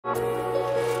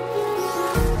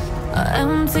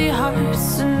Empty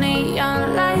hearts and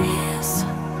neon lights,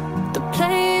 they're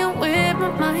playing with my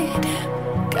mind.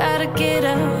 Gotta get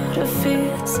out of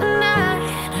here tonight.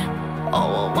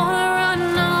 Oh, I wanna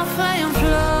run off and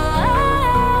fly,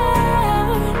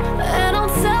 and I'll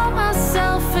tell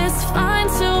myself it's fine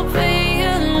to be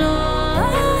alone,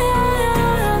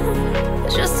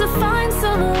 just to find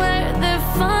somewhere that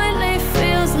finally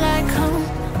feels like home.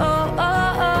 Oh,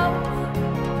 oh,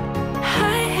 oh. I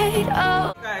hate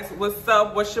all. Guys, what's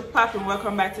up? What's your poppin'?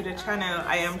 Welcome back to the channel.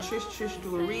 I am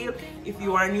TRICH2REAL. If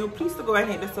you are new, please go ahead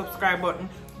and hit the subscribe button.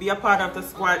 Be a part of the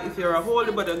squad. If you're a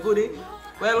holy but a goodie,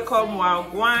 welcome.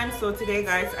 Wagwan. So today,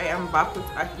 guys, I am back with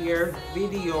a hair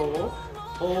video.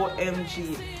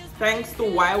 OMG. Thanks to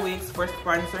YWIGS for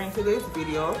sponsoring today's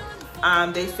video.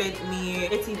 They sent me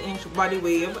 18-inch body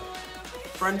wave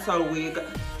frontal wig.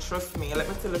 Trust me, let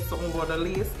me tell you something about the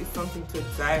lace. It's something to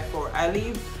die for.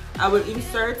 I will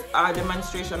insert a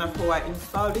demonstration of how I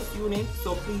install this unit,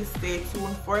 so please stay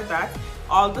tuned for that.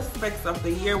 All the specs of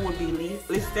the hair will be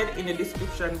listed in the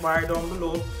description bar down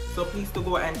below, so please to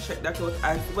go and check that out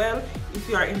as well. If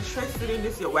you are interested in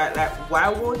this, why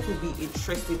won't you be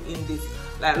interested in this?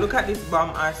 Like, look at this bomb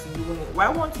ass unit. Why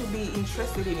won't you be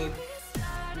interested in it?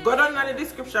 Go down in the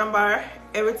description bar,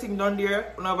 everything down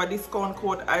there. We have a discount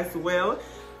code as well.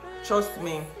 Trust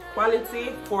me,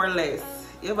 quality for less.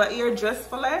 You ever hear dress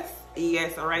for less?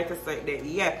 Yes, alright, I said that.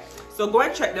 Yeah. So go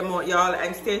and check them out, y'all,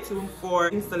 and stay tuned for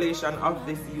installation of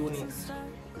this unit.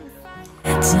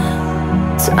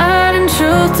 Turning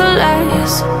truth to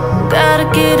lies, gotta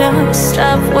get up,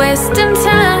 stop wasting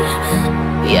time.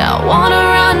 Yeah, I wanna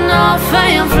run off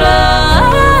and fly,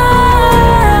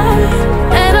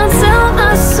 and I'll tell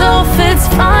myself it's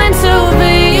fine to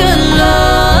be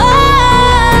alone,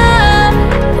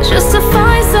 just to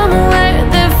find somewhere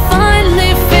that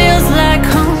finally feels like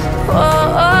home.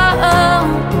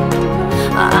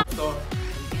 So,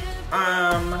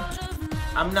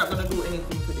 I'm not gonna do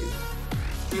anything to this.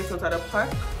 Straight out of the pack.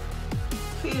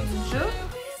 Kids,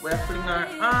 we're putting her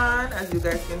on. As you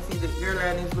guys can see, the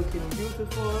hairline is looking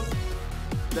beautiful.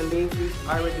 The lace is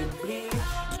already bleached.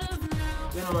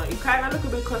 You know, it kind of look a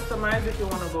bit customized. If you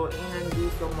want to go in and do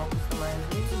some more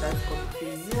customizing, that's up to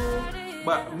you.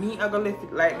 But me, I'm gonna leave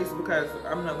it like this because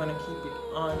I'm not gonna keep it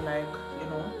on, like, you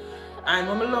know. And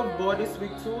when I love about this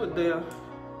wig too,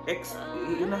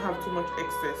 you don't have too much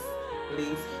excess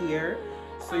lace here,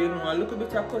 so you know, a little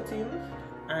bit of cutting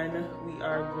and we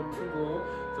are good to go.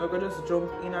 So I'm gonna just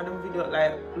jump in on the video.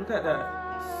 Like, look at that,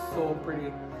 so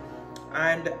pretty.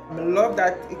 And I love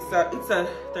that it's a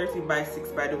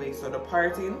 13x6, by the way, so the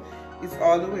parting is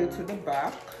all the way to the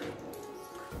back,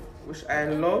 which I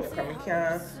love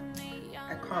because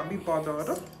I can't be bothered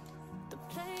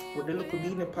with the little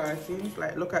beanie partings.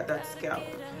 Like, look at that scalp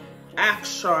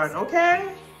action,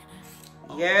 okay?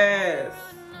 Yes.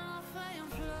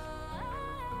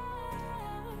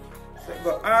 So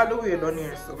go all the way down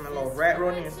here, so my love, right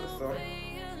around here, so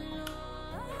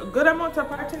a good amount of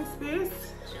parting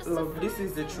space. Love, this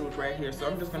is the truth right here. So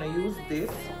I'm just gonna use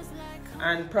this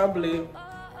and probably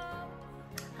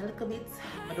a little bit.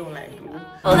 I don't like glue.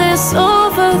 All this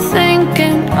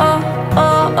overthinking,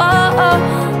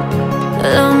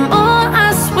 the more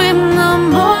I swim, the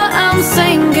more I'm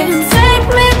sinking. Take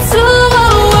me to a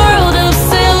world of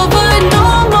silver, no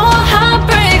more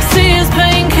heartbreaks, tears,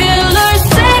 painkillers.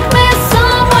 Take me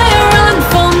somewhere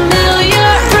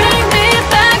unfamiliar, bring me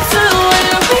back to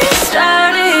where we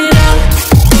started out.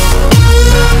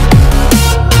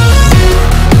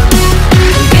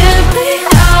 Get me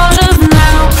out of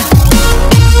now,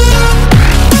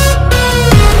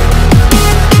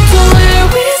 to where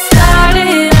we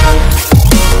started out.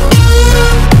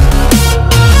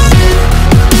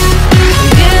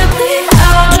 Get me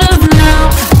out of now.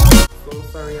 So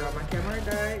sorry, y'all, my camera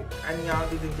died and y'all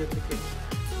didn't get to catch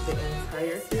the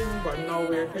entire thing, but now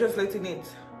we're just letting it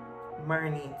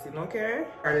marinating, okay?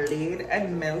 Are laid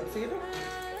and melted.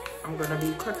 I'm gonna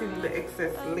be cutting the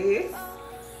excess lace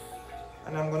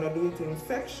and I'm gonna do it in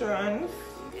sections.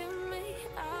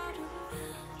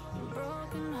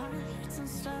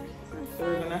 So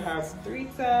we're gonna have 3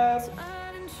 tabs,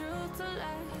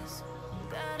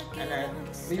 and then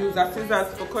we use our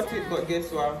scissors to cut it, but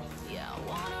guess what?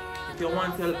 If you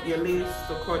want your lace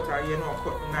to cut, or you know,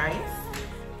 cut nice,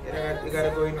 you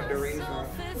gotta go in with the razor.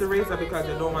 The razor, because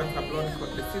you don't want a blunt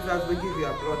cut. The scissors will give you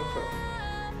a blunt cut.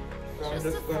 So I'm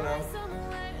just gonna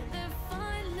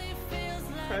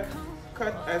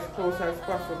cut as close as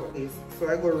possible. So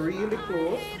I go really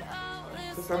close.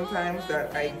 So sometimes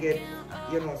that I get,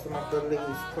 you know, some of the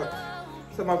lace cut,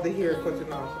 some of the hair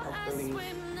cutting off of the lace.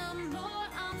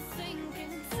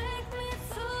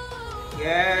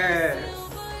 Yes.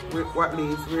 what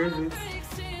lace? Where is it?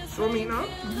 Show me now.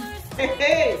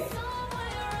 Hey!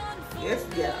 Yes,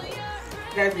 yeah.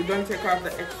 Guys, we don't take off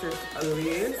the excess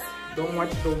lace. Don't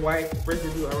watch the white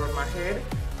residue around my head.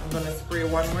 I'm gonna spray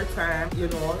one more time, you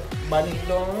know, bun it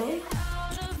down.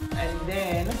 And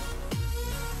then,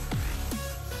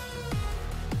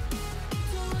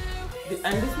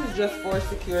 and this is just for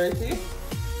security.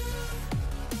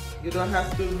 You don't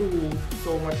have to lose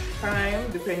so much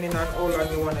time depending on how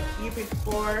long you want to keep it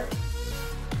for.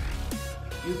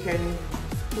 You can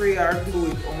spray or glue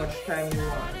it how much time you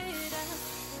want.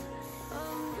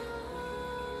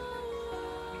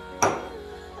 So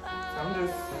I'm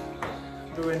just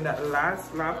doing that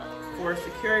last lap for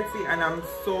security, and I'm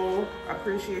so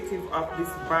appreciative of this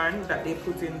band that they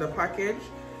put in the package.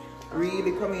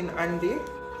 Really come in handy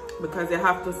because you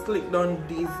have to slick down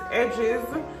these edges.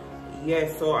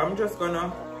 Yes, so I'm just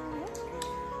gonna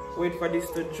wait for this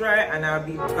to dry and I'll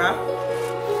be back.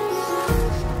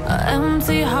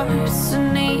 Empty hearts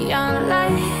and neon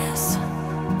lights,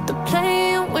 they're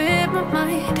playing with my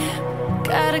mind.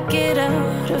 Gotta get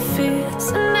out of here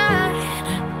tonight.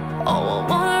 Oh, I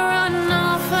wanna run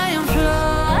off and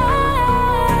fly,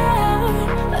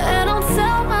 and I'll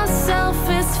tell myself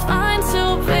it's fine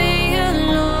to be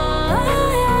alone,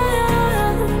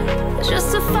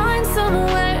 just to find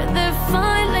somewhere that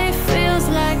finally feels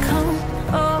like home.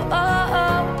 Oh, oh,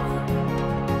 oh,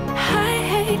 I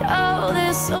hate all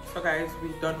this. So guys,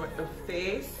 we're done with the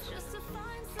face.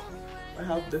 I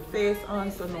have the face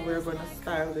on, so now we're gonna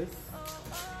style this.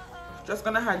 Just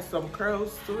gonna add some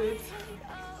curls to it.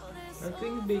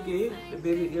 Nothing biggie. The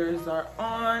baby ears are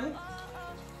on,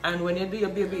 and when you do your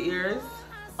baby ears,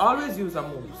 always use a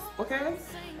mousse, okay?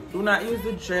 Do not use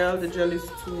the gel. The gel is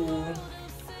too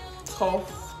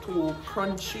tough, too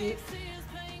crunchy.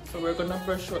 So we're gonna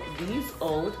brush out these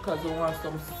out because we want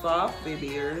some soft baby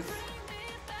ears,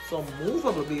 some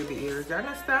movable baby ears. You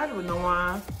understand? We don't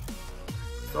want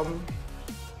some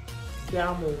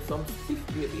move, some stiff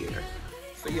baby ear.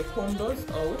 So you comb those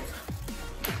out,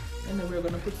 and then we're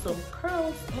gonna put some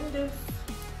curls in this.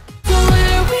 So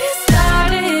where we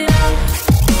started out,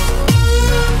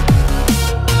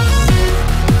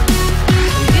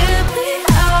 get me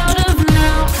out of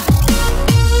now.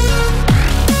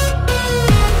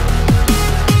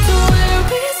 So where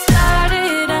we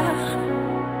started out,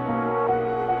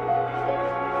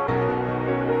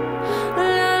 la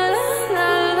la la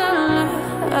la la,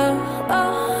 oh,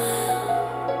 oh.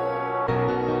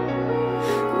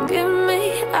 Get me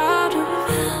out of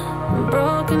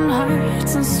broken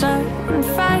hearts and starting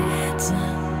fights,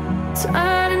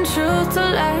 turning truth to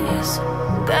lies.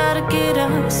 Gotta get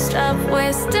up, stop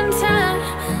wasting time.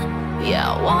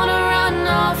 Yeah, I wanna run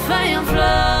off and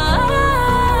fly,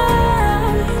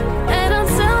 and I'll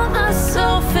tell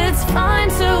myself it's fine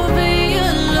to be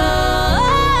alone,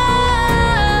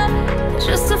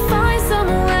 just to find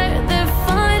somewhere that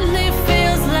finally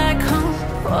feels like home.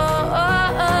 Oh, oh,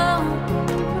 oh.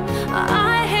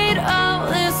 I hate all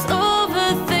this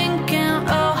overthinking.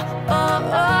 Oh, oh,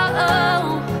 oh,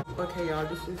 oh. Okay, y'all,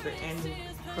 this is the end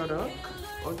product.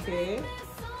 Okay,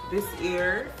 this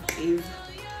ear is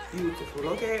beautiful.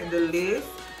 Okay, the lace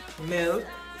melt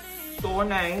so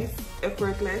nice,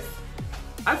 effortless.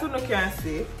 As you can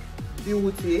see,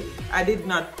 beauty. I did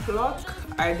not pluck,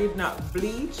 I did not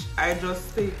bleach. I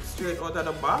just take it straight out of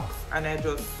the box and I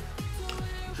just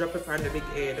drop it on the big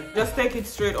head. Just take it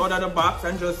straight out of the box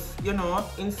and just, you know,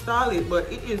 install it.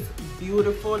 But it is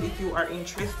beautiful. If you are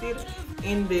interested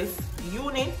in this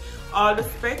unit, all the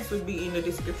specs will be in the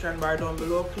description bar down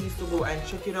below. Please to go and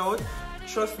check it out.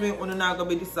 Trust me, you're not gonna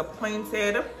be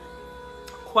disappointed.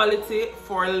 Quality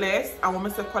for less. And when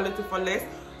I say quality for less,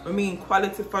 I mean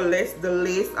quality for less. The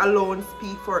lace alone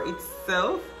speak for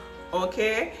itself.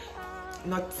 Okay,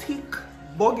 not thick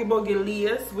buggy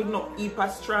lace with no EPA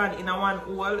strand in a one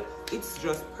hole. It's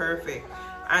just perfect.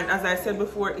 And as I said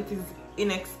before, it is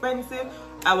inexpensive.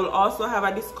 I will also have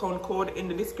a discount code in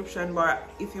the description bar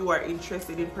if you are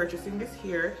interested in purchasing this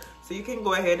hair, so you can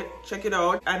go ahead, check it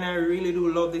out. And I really do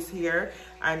love this hair,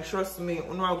 and trust me,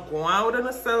 when I go out on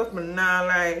myself, me nah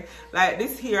lie, like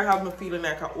this hair have me feeling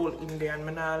like an old Indian.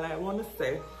 Me nah lie, wanna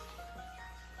say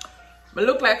me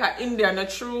look like an Indian, a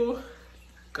true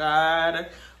God.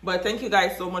 But thank you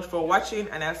guys so much for watching,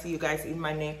 and I'll see you guys in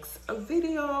my next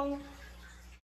video.